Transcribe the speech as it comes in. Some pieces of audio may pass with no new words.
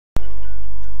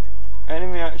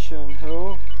Enemy action.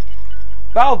 Who?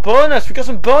 Battle bonus. We got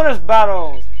some bonus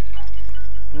battles.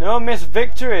 No miss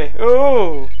victory.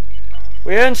 Ooh.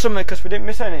 We earned something because we didn't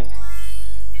miss any.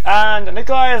 And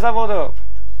Nikolai has leveled up.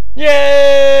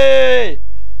 Yay!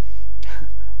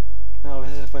 No,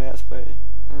 this is a funny let's play.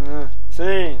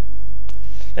 Scene.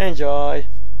 Enjoy.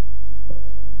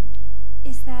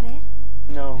 Is that it?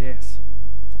 No. Yes.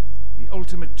 The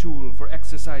ultimate tool for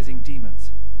exorcising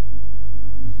demons.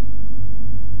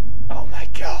 Oh my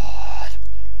god.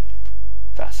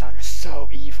 That sounds so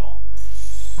evil.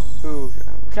 Ooh,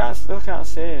 still can't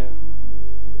save.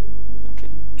 Okay.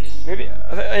 Maybe,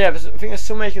 yeah, I think there's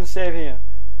some way you can save here.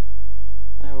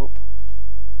 I hope.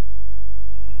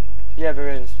 Yeah, there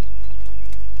is.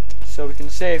 So we can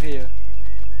save here.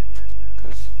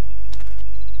 Cause.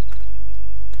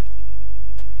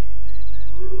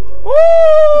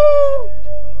 Woo!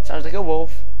 Sounds like a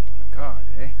wolf. A guard,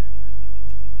 eh?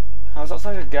 How's that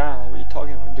sound like a gal? What are you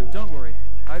talking about, dude? Don't worry.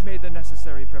 I've made the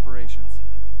necessary preparations.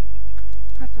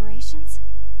 Preparations?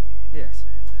 Yes.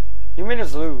 You made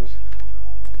us lose.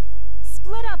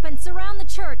 Split up and surround the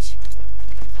church.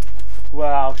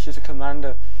 Wow, she's a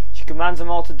commander. She commands them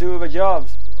all to do their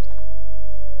jobs.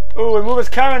 Ooh, we move as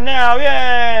Karen now,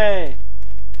 yay!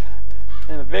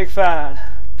 I'm a big fan.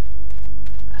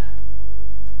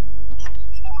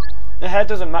 Her head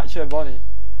doesn't match her body.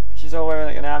 She's all wearing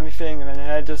like an army thing, and then her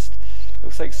head just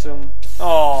looks like some...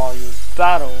 Oh, you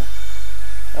battle.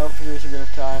 Hopefully there should be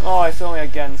enough time. Oh, it's only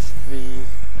against the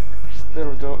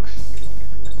little ducks.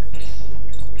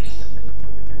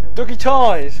 Ducky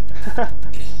toys!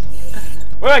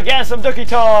 We're against some Ducky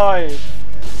toys!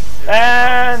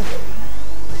 And...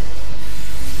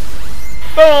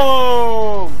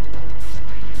 Boom!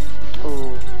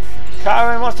 Ooh.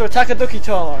 Karen wants to attack a Ducky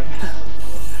toy.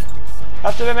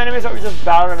 After them enemies that we just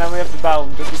battle, and then we have to battle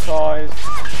Ducky toys.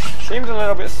 Seems a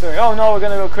little bit silly. Oh no, we're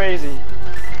gonna go crazy.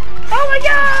 Oh my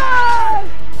god!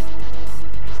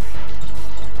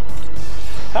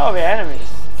 How are the enemies?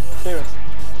 Seriously.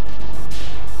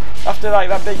 After like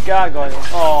that big gargoyle.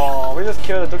 Oh, we just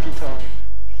killed a Ducky toy.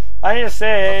 I need to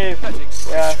save.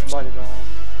 Yeah, body bar.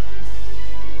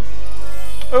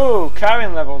 Ooh,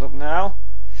 Karen leveled up now.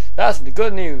 That's the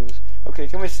good news. Okay,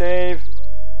 can we save?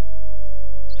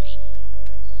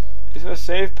 Is there a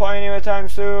save point anytime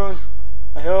soon?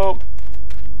 I hope.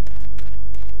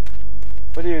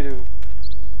 What do you do?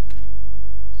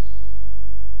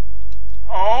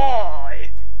 Aye,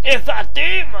 if that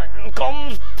demon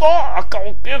comes back,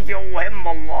 I'll give you him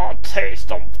a more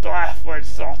taste of death with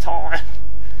Satan.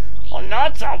 And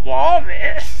that's a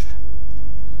promise.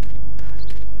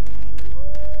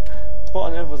 What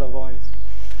on earth was that voice?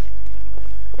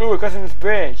 Ooh, we're crossing this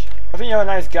bridge. I think you're a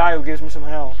nice guy who gives me some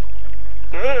help.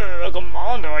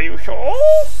 Commander, are you sure?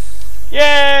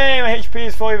 Yay! My HP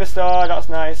is fully restored, that's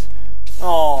nice.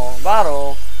 Oh,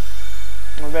 battle.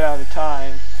 I'm a bit out of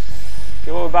time.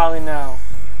 Okay, what we're battling now?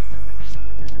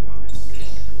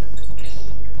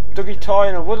 Ducky toy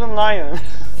and a wooden lion.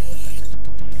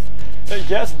 It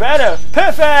gets better!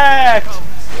 Perfect!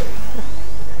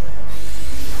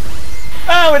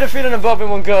 Oh, we defeated them both in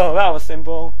one go. That was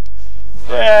simple.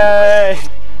 Yay!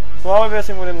 Why are we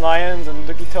versing wooden lions and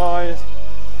Ducky toys?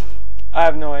 I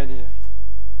have no idea.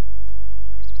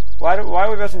 Why are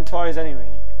we versing toys anyway?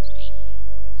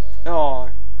 Oh.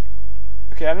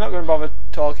 Okay, I'm not going to bother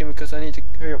talking because I need to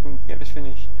hurry up and get this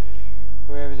finished.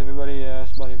 Where is everybody?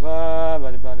 Yes, body bar,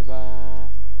 body bar.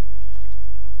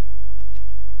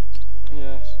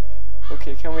 Yes.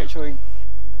 Okay, can we actually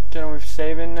get on with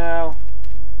saving now?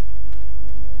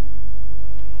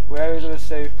 Where is the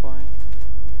save point?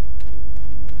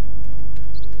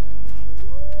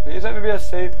 Is there maybe a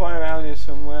save point around here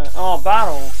somewhere? Oh,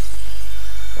 battle!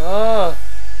 Ugh!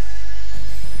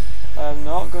 I'm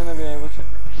not gonna be able to...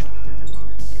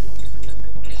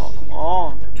 Oh, come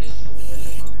on!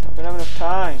 Not gonna have enough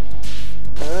time.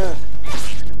 Ugh.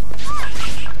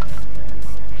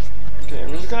 Okay,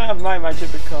 we're just gonna have my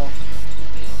magic because...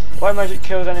 White magic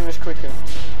kills enemies quicker.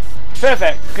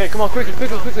 Perfect! Okay, come on, quickly! Oh,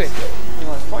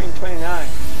 it's 1429.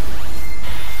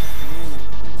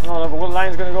 Oh no, but one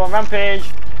line's gonna go on rampage!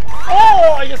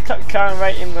 Oh, I just tucked Karen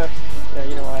right in the... Yeah,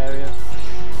 you know what area.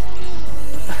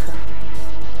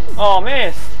 Oh,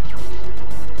 missed!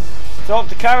 So up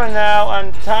to Karen now,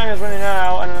 and time is running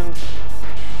out, and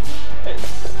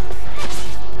it's...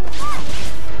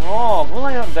 Oh, one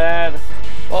line not dead.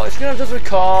 Well, it's gonna just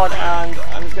record, and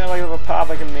I'm just gonna like have a part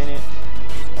like a minute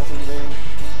or something.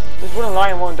 This wooden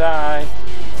lion won't die.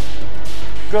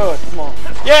 Good, come on.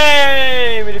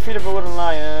 Yay! We defeated the wooden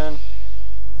lion.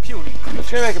 I'm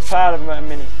just gonna make a part of him at a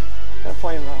minute. I'm gonna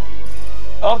point him out.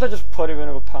 I'll have to just put him in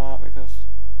another part because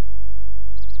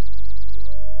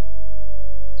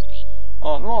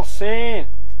Oh, no scene.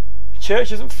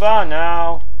 Church isn't far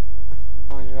now.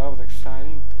 Oh yeah, that was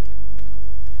exciting.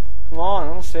 Come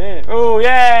on, I'm save. Oh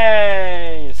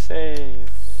yay! Save.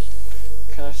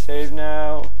 Can I save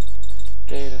now?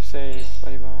 Data save.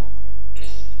 Bloody man.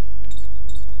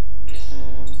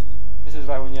 This is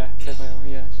the right one, yeah. Save my own,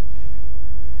 yes.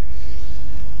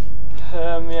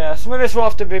 Yeah, some of this will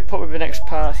have to be put with the next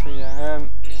part, so yeah.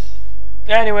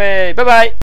 Anyway, bye bye!